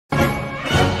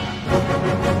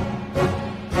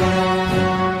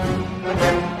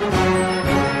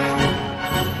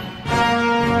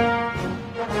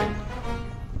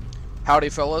Howdy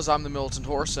fellas, I'm the Militant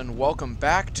Horse, and welcome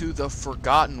back to the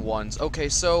Forgotten Ones. Okay,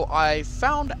 so I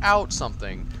found out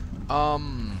something.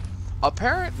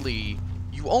 Apparently,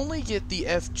 you only get the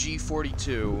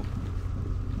FG42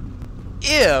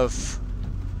 if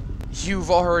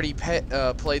you've already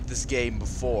played this game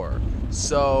before.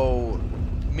 So,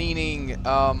 meaning,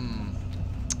 so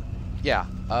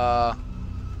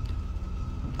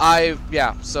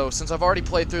since I've already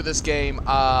played through this game,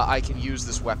 I can use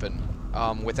this weapon.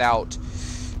 Without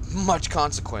much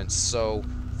consequence. So,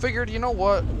 figured, you know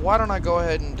what, why don't I go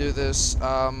ahead and do this.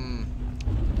 Let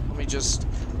me just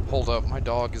hold up. My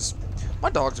dog's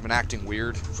been acting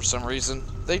weird for some reason.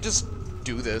 They just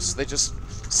do this. They just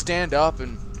stand up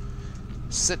and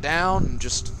sit down and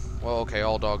just, well, okay,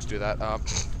 all dogs do that.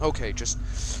 Okay, just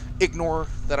ignore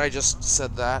that I just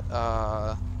said that.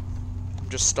 I'm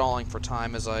just stalling for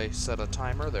time as I set a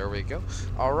timer. There we go.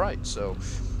 Alright, so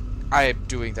I'm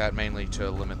doing that mainly to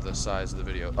limit the size of the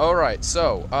video. Alright,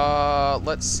 so,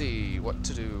 let's see, what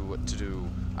to do.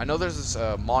 I know there's this,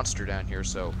 monster down here,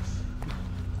 so.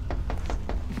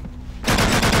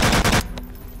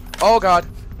 Oh god,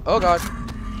 oh god.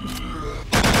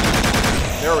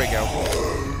 There we go.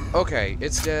 Okay,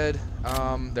 it's dead.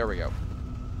 There we go.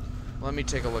 Let me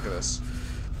take a look at this.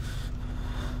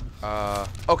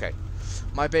 Okay.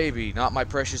 My baby, not my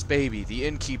precious baby. The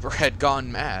innkeeper had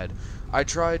gone mad. I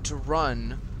tried to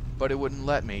run, but it wouldn't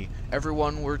let me.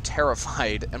 Everyone were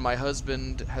terrified, and my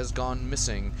husband has gone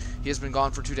missing. He has been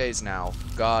gone for 2 days now.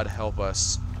 God help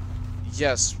us.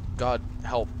 Yes, God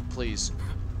help, please.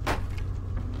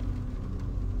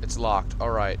 It's locked.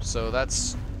 Alright, so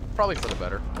that's probably for the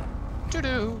better.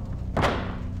 Doo-doo!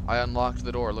 I unlocked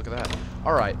the door, look at that.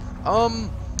 Alright,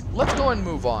 let's go and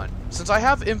move on. Since I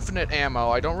have infinite ammo,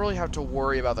 I don't really have to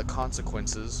worry about the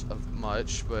consequences of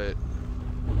much, but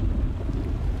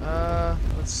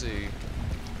let's see.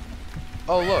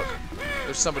 Oh, look.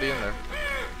 There's somebody in there.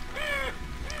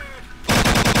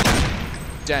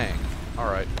 Dang.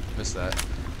 Alright, missed that.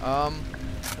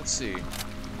 Let's see.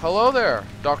 Hello there,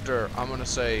 Dr. I'm gonna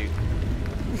say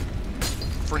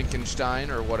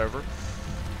Frankenstein or whatever.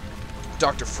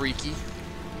 Dr. Freaky.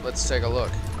 Let's take a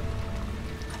look.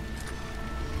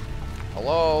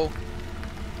 Hello?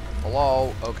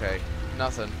 Hello? Okay.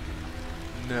 Nothing.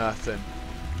 Nothing.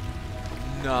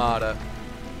 Nada.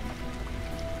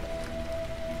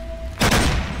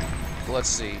 Let's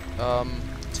see.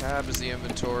 Tab is the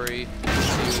inventory.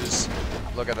 Use.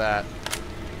 Look at that.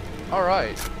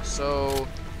 Alright, so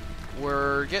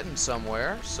we're getting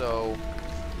somewhere, so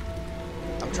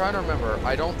I'm trying to remember.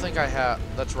 I don't think I have.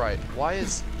 That's right. Why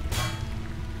is.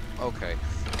 Okay.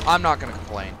 I'm not gonna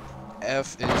complain.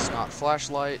 F is not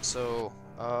flashlight, so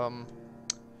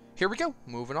here we go.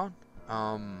 Moving on.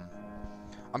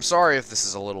 I'm sorry if this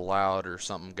is a little loud or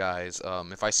something, guys.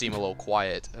 If I seem a little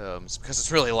quiet, it's because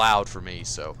it's really loud for me,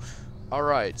 so.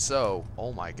 Alright, so.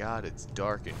 Oh my god, it's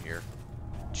dark in here.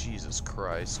 Jesus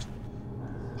Christ.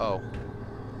 Oh.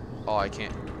 Oh, I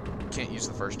can't use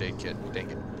the first aid kit.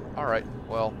 Dang it. Alright,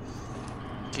 well.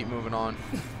 Keep moving on.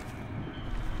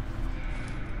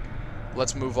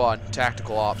 Let's move on.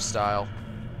 Tactical ops style.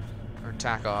 Or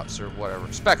TAC ops or whatever.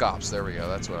 Spec ops, there we go.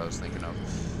 That's what I was thinking of.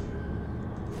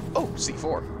 Oh,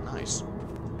 C4. Nice.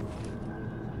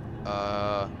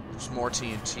 There's more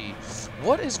TNT.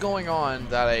 What is going on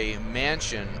that a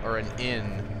mansion or an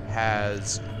inn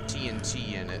has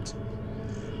TNT in it?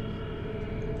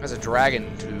 Has a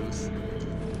dragon tooth.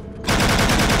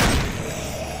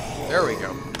 There we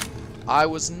go. I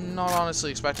was not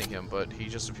honestly expecting him, but he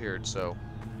just appeared, so.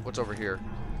 What's over here?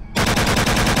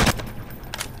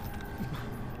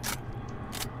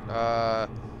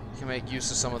 You can make use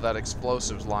of some of that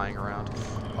explosives lying around.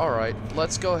 Alright,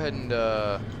 let's go ahead and,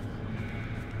 I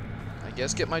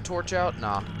guess get my torch out?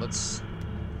 Nah, let's.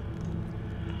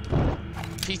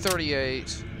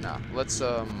 P38. Nah, let's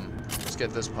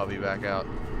get this puppy back out.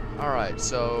 Alright,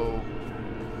 so.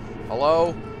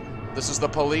 Hello? This is the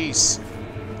police.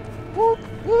 Whoop,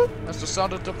 whoop. That's the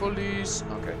sound of the police.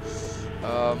 Okay.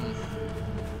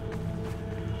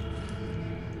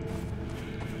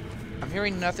 I'm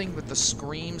hearing nothing but the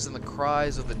screams and the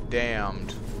cries of the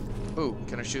damned. Ooh,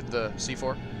 can I shoot the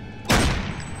C4?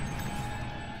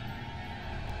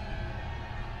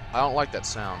 I don't like that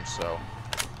sound, so.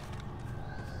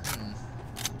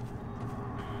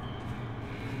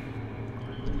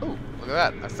 Ooh, look at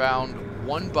that. I found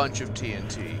one bunch of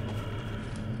TNT.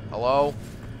 Hello?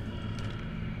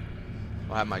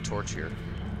 I'll have my torch here.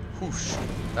 Whoosh.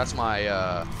 That's my,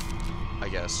 I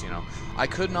guess, you know. I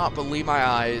could not believe my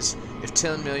eyes. If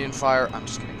 10 million fire... I'm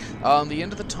just kidding. The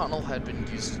end of the tunnel had been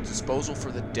used as disposal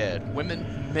for the dead.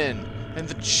 Women, men, and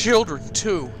the children,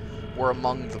 too. were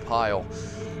among the pile.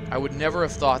 I would never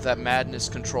have thought that madness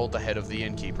controlled the head of the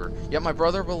innkeeper. Yet my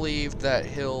brother believed that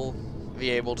he'll be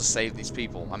able to save these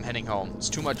people. I'm heading home. It's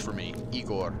too much for me.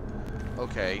 Igor.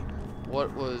 Okay.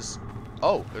 What was...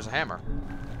 Oh, there's a hammer.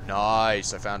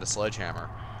 Nice. I found a sledgehammer.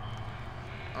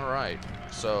 Alright.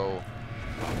 So...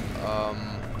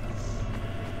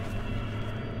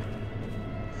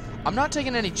 I'm not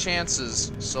taking any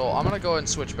chances, so I'm gonna go ahead and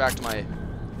switch back to my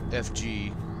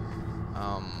FG.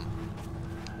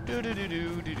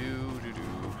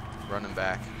 Running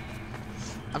back.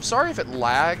 I'm sorry if it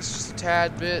lags just a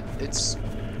tad bit. It's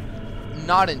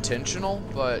not intentional,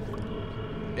 but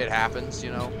it happens,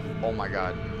 you know? Oh my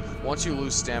god. Once you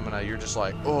lose stamina, you're just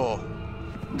like, oh.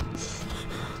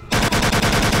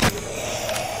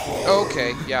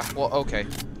 Okay, yeah, well, okay.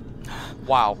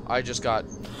 Wow, I just got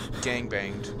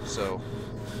gangbanged, so.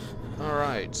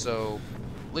 Alright, so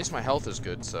at least my health is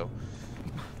good, so.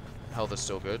 Health is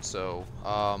still good, so,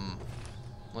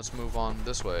 let's move on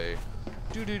this way.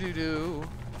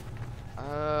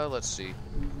 Let's see.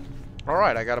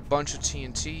 Alright, I got a bunch of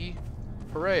TNT.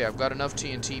 Hooray, I've got enough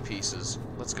TNT pieces.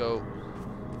 Let's go.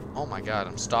 Oh my god,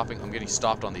 I'm getting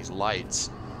stopped on these lights.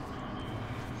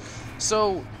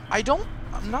 So,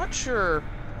 I'm not sure.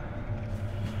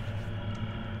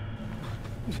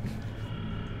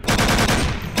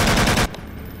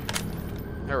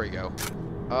 There we go.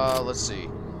 Let's see.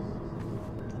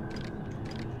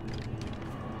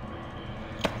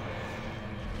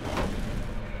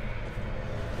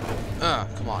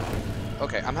 Come on.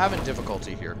 Okay, I'm having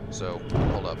difficulty here, so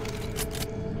hold up.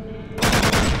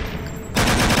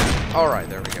 Alright,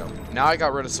 there we go. Now I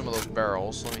got rid of some of those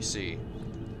barrels. Let me see.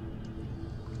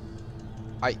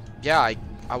 I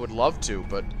would love to,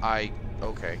 but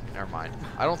okay, never mind.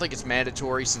 I don't think it's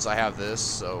mandatory since I have this,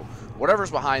 so whatever's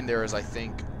behind there is, I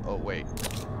think... Oh, wait.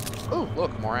 Oh,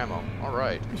 look, more ammo.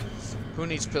 Alright. Who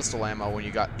needs pistol ammo when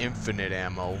you got infinite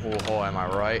ammo? Oh, am I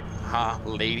right? Ha,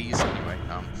 ladies. Anyway,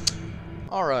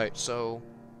 alright, so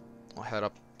I'll head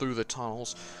up through the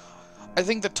tunnels. I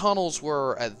think the tunnels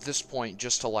were, at this point,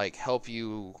 just to, like, help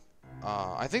you...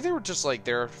 I think they were just, like,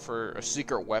 there for a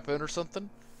secret weapon or something.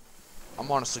 I'm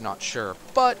honestly not sure,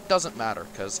 but doesn't matter,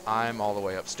 because I'm all the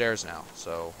way upstairs now,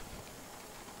 so...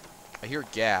 I hear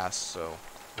gas, so...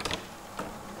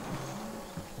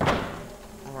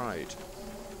 Alright.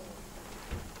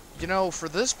 You know, for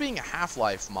this being a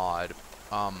Half-Life mod,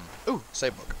 ooh,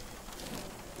 save book.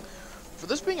 For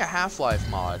this being a Half-Life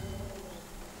mod,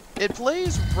 it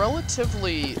plays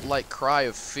relatively like Cry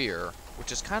of Fear,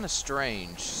 which is kind of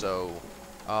strange, so,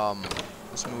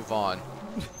 let's move on.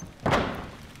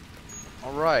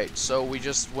 Alright, so we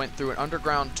just went through an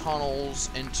underground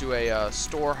tunnels into a,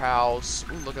 storehouse.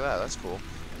 Ooh, look at that, that's cool.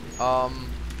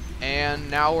 And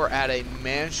now we're at a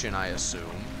mansion, I assume.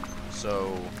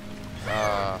 So,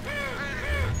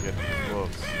 getting close.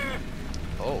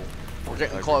 Oh, we're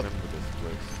getting close.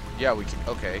 Yeah, we can,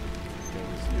 okay. Yeah,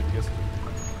 we see it yesterday.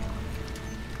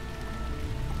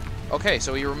 Okay,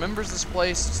 so he remembers this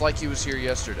place. It's like he was here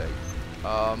yesterday.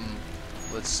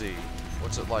 Let's see.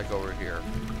 What's it like over here?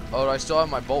 Oh, do I still have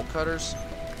my bolt cutters?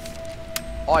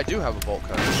 Oh, I do have a bolt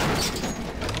cutter.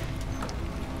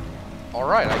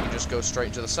 Alright, I can just go straight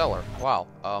into the cellar. Wow.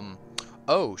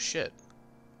 Oh, shit.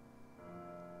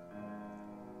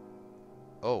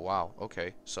 Oh, wow.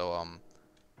 Okay. So,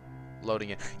 loading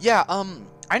it. Yeah,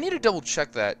 I need to double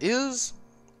check that. Is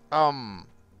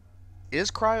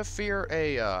Cry of Fear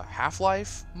a,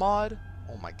 Half-Life mod?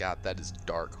 Oh my god, that is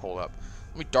dark. Hold up.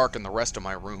 Let me darken the rest of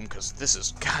my room, because this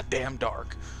is goddamn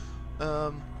dark.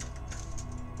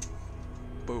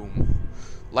 Boom.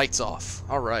 Lights off.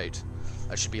 Alright.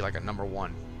 That should be like a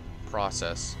 #1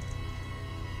 process.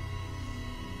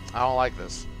 I don't like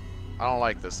this. I don't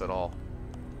like this at all.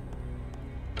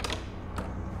 Well,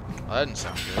 that didn't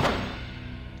sound good.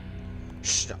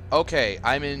 Okay,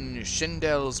 I'm in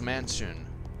Schinzel's mansion.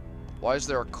 Why is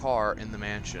there a car in the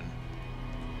mansion?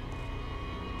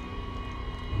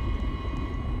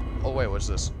 Oh wait, what's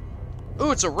this?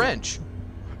 Ooh, it's a wrench!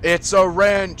 It's a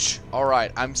wrench!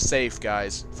 Alright, I'm safe,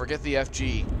 guys. Forget the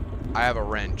FG. I have a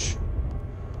wrench.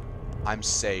 I'm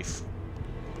safe.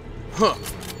 Huh!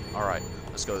 Alright,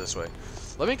 let's go this way.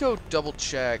 Let me go double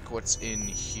check what's in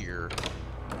here.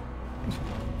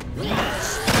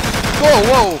 Whoa,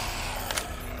 whoa!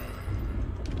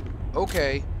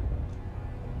 Okay.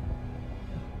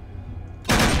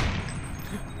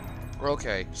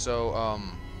 Okay, so,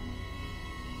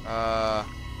 let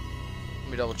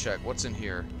me double check. What's in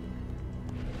here?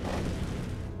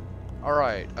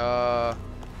 Alright,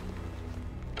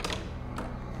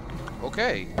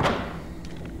 okay.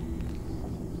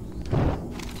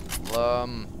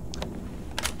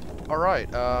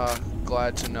 Alright,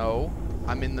 glad to know.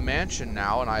 I'm in the mansion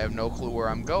now, and I have no clue where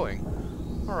I'm going.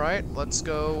 Alright, let's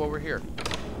go over here.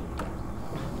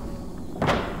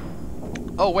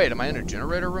 Oh, wait, am I in a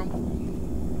generator room?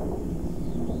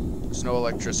 There's no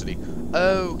electricity.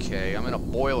 Okay, I'm in a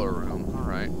boiler room.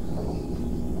 Alright.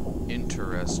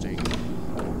 Interesting.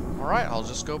 Alright, I'll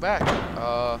just go back.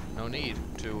 No need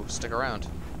to stick around.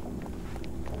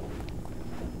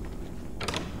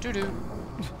 Doo-doo.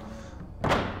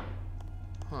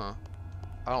 Huh.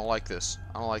 I don't like this.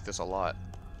 I don't like this a lot.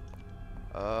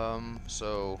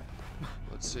 So...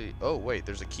 let's see. Oh, wait,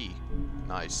 there's a key.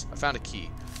 Nice. I found a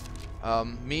key.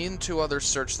 Me and two others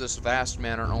searched this vast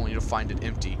manor only to find it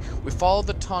empty. We followed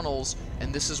the tunnels,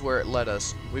 and this is where it led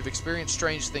us. We've experienced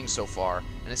strange things so far,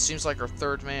 and it seems like our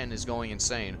third man is going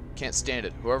insane. Can't stand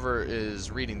it. Whoever is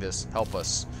reading this, help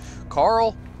us.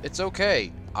 Carl, it's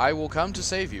okay. I will come to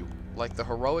save you, like the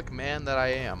heroic man that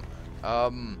I am.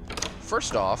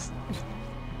 First off,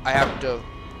 I have to...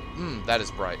 that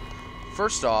is bright.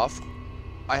 First off,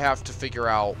 I have to figure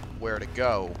out where to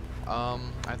go. I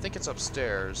think it's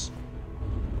upstairs.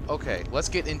 Okay, let's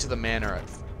get into the manor.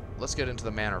 Let's get into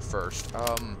the manor first.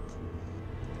 Here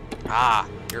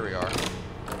we are.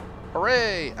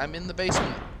 Hooray! I'm in the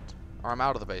basement. Or I'm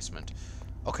out of the basement.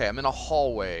 Okay, I'm in a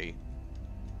hallway.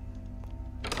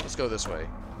 Let's go this way.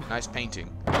 Nice painting.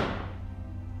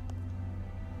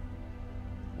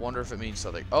 Wonder if it means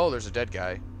something. Oh, there's a dead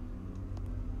guy.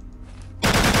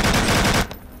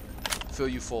 Fill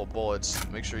you full of bullets.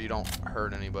 Make sure you don't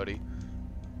hurt anybody.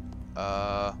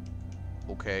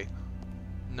 Okay.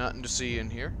 Nothing to see in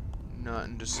here.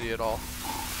 Nothing to see at all.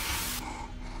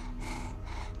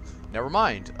 Never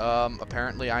mind.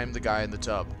 Apparently I am the guy in the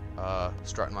tub.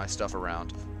 Strutting my stuff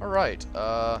around. Alright,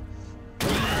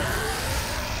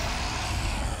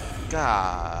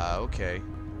 okay.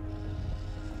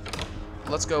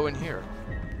 Let's go in here.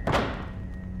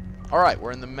 Alright,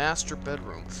 we're in the master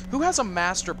bedroom. Who has a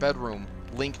master bedroom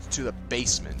linked to the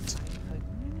basement?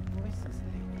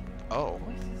 Oh.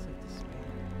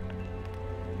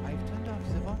 I've turned off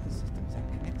the water systems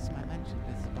and connects my mansion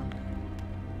with the bunker.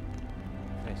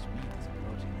 Fresh meat is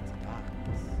approaching its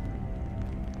darkness.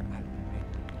 I'll be ready.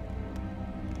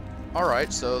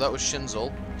 Alright, so that was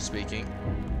Schinzel speaking.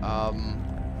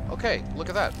 Okay, look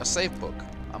at that. A save book.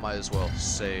 I might as well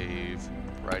save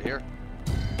right here.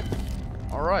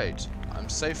 Alright, I'm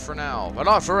safe for now, but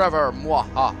not forever.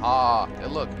 Mwahaha. Hey,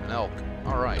 look, an elk.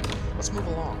 Alright, let's move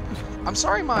along. I'm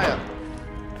sorry, Maya.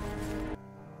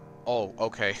 Oh,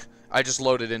 okay. I just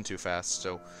loaded in too fast,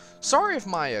 so... sorry if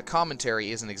my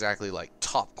commentary isn't exactly, like,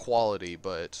 top quality,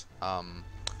 but,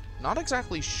 not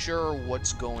exactly sure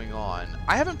what's going on.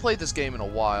 I haven't played this game in a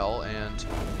while, and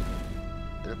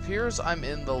it appears I'm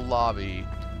in the lobby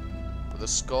with a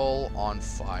skull on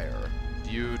fire.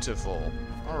 Beautiful.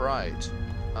 Alright.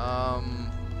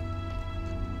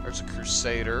 There's a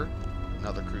crusader.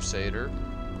 Another crusader.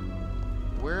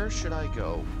 Where should I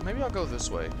go? Maybe I'll go this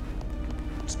way.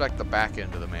 Inspect the back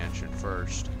end of the mansion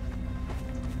first.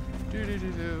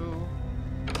 Doo-doo-doo-doo.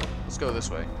 Let's go this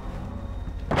way.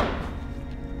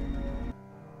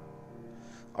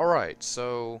 Alright,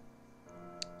 so...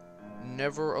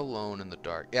 never alone in the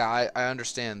dark. Yeah, I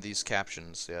understand these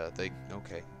captions. Yeah, they...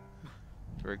 okay.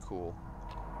 Very cool.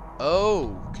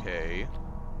 Okay.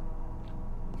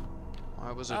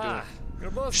 Why was I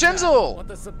doing... Schinzel!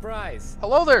 What a surprise!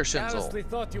 Hello there, I Schinzel. honestly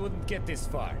thought you wouldn't get this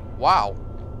far. Wow.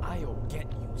 I'll get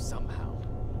you somehow.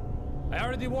 I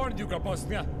already warned you,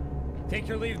 Grabosnia. Take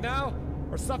your leave now,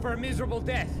 or suffer a miserable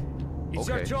death. It's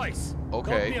your choice.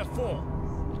 Okay. Don't be a fool.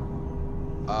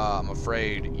 I'm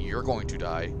afraid you're going to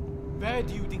die. Where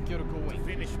do you think you're going?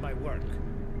 Finish my work.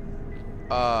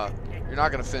 You're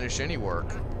not gonna finish any work,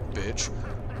 bitch.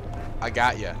 I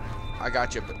got you. I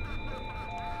got you.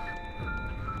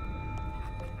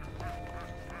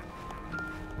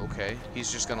 Okay,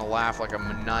 he's just gonna laugh like a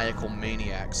maniacal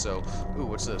maniac, so... ooh,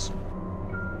 what's this?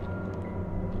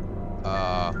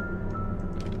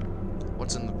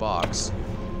 What's in the box?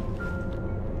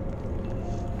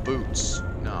 Boots.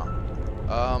 No.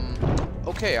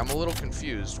 Okay, I'm a little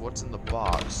confused. What's in the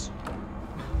box?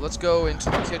 Let's go into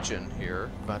the kitchen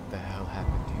here. What the hell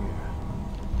happened here?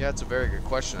 Yeah, it's a very good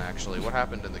question, actually. What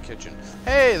happened in the kitchen?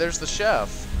 Hey, there's the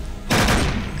chef.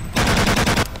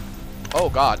 Oh,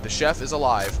 God, the chef is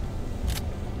alive.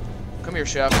 Come here,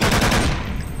 chef.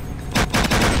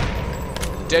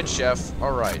 Dead chef.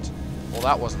 Alright. Well,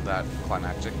 that wasn't that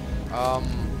climactic.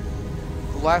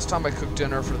 The last time I cooked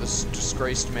dinner for this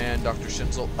disgraced man, Dr.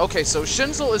 Schinzel. Okay, so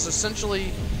Schinzel is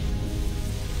essentially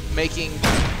making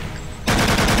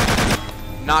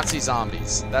Nazi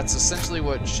zombies. That's essentially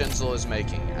what Schinzel is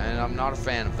making, and I'm not a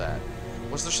fan of that.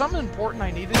 Was there something important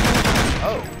I needed?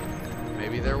 Oh,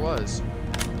 maybe there was.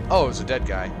 Oh, it was a dead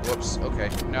guy. Whoops. Okay.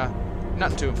 Nah,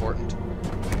 nothing too important.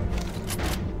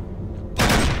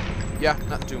 Yeah,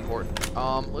 nothing too important.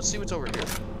 Let's see what's over here.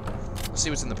 Let's see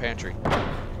what's in the pantry.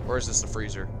 Or is this the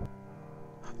freezer?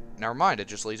 Never mind, it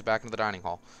just leads back into the dining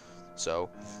hall. So,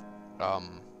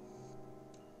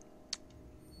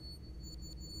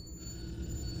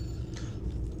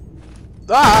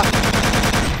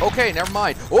 ah! Okay, never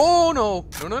mind. Oh, no.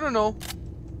 No, no, no, no.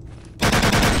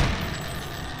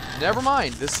 Never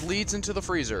mind. This leads into the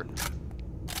freezer.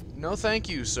 No thank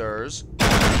you, sirs.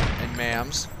 And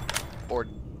ma'ams. Or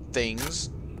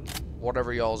things.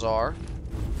 Whatever y'all's are.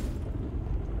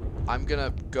 I'm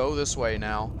gonna go this way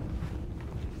now.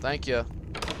 Thank you.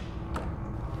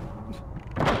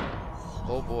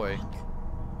 Oh, boy.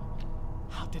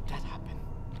 How did that happen?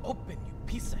 Open, you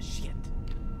piece of shit.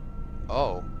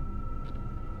 Oh.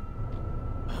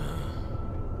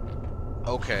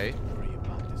 Okay. Worry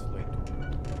about this later.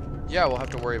 Yeah, we'll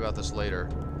have to worry about this later.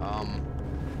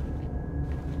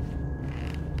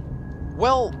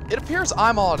 Well, it appears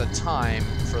I'm all out of time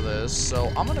for this,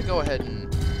 so I'm gonna go ahead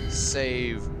and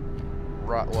save.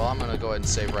 Well, I'm gonna go ahead and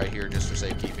save right here just for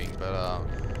safekeeping. But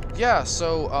yeah.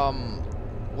 So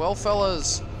well,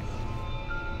 fellas,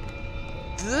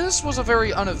 this was a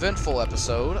very uneventful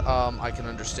episode. I can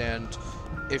understand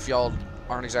if y'all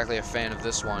aren't exactly a fan of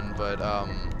this one, but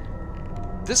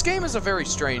this game is a very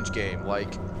strange game.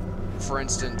 Like, for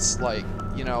instance, like,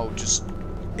 you know, just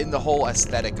in the whole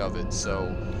aesthetic of it.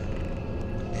 So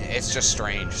it's just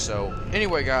strange. So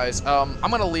anyway, guys, I'm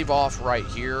gonna leave off right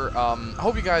here. I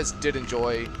hope you guys did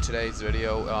enjoy today's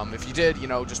video. If you did, you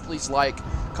know, just please like,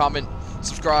 comment,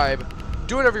 subscribe,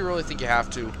 do whatever you really think you have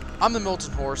to. I'm the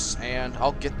Militant Horse, and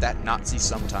I'll get that Nazi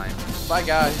sometime. Bye,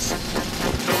 guys.